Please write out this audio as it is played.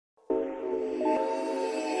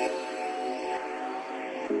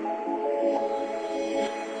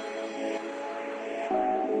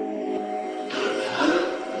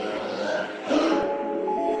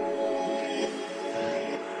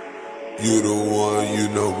one, you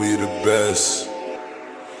know we the best.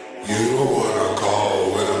 You the one I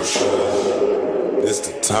call when I'm stressed. It's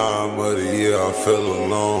the time of the year I feel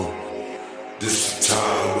alone. This the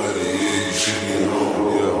time of the year you should be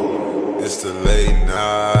home, yeah. It's the late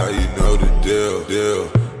night, you know the deal.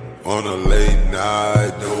 On a late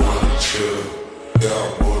night, don't wanna chill. Yeah,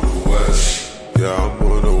 I'm on the west. Yeah, I'm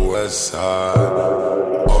on the west side.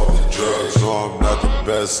 Off the drugs, no, I'm not the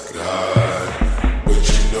best guy. But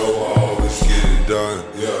you know I always get it done,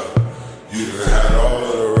 yeah. You done had all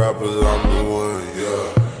of the rappers, I'm the one,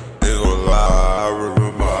 yeah. Ain't gon' lie, I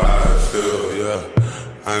remember how I feel, yeah.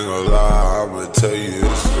 I ain't gon' lie, I'ma tell you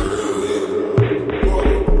it's for real,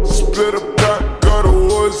 yeah. Split a pack, cut the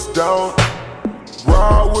woods down.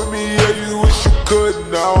 Ride with me, yeah, you wish you could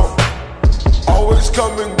now. Always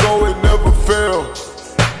come and go, it never fail.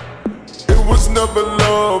 It was never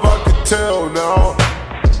love, I could tell now.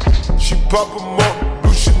 She pop 'em up, do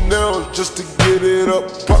Chanel just to get it up.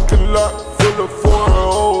 Parking lot full of foreign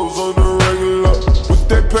hoes on the regular, with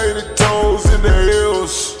their painted toes in their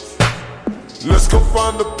heels. Let's go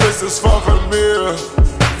find a place that's far from here.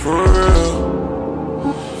 For real,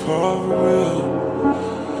 for real.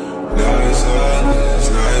 Nights like this,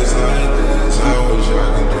 nights like this. I wish I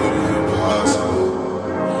could do the impossible.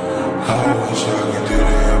 I wish I could do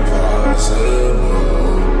the impossible.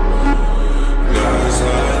 Nights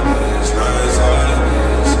like this, nights like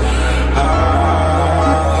this. I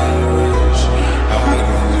wish I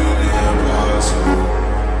could do the impossible.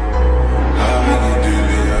 I could do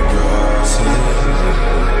the impossible.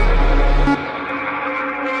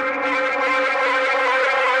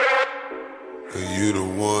 And you the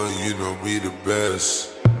one, you know me the best.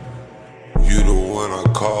 You the one I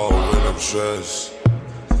call when I'm stressed.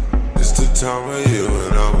 It's the time of year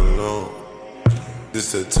when I'm alone.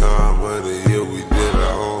 This the time of the year we did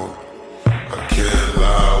our own. I can't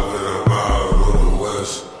lie when I'm out on the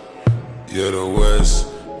west. You're the west,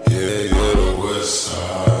 yeah, you're the west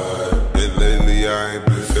side. And lately I ain't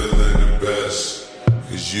been feeling the best.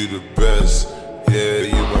 Cause you the best, yeah,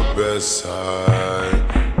 you my best side.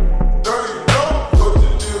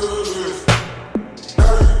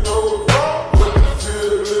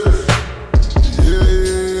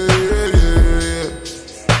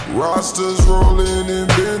 Rosters rolling and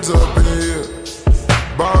bins up in here.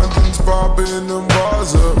 Bondings popping them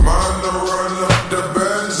bars up. Mind to run up the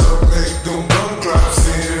bands up. Make them gun claps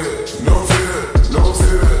in here. No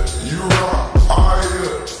fear, you rock, I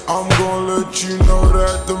hear. I'm gonna let you know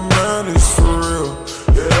that the man is for real.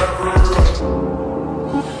 Yeah, for real.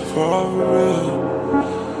 For real.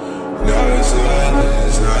 Nights like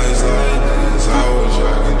this, nights like this. I wish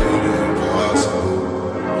I could do the impossible.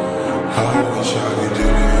 I wish I could do the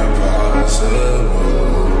impossible.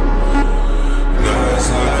 Nights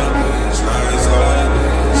like this, nights like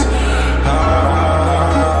this. I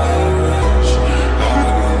wish I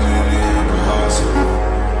could do the impossible.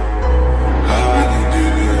 I could do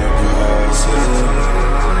the impossible.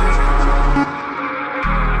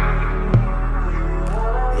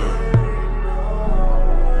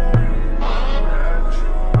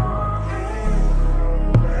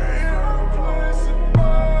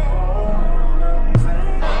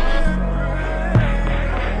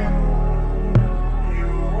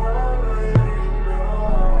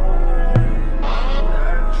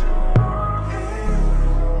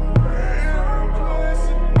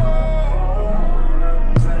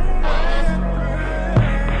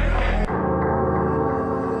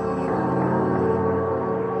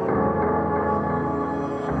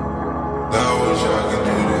 I wish I could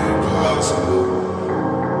do the impossible.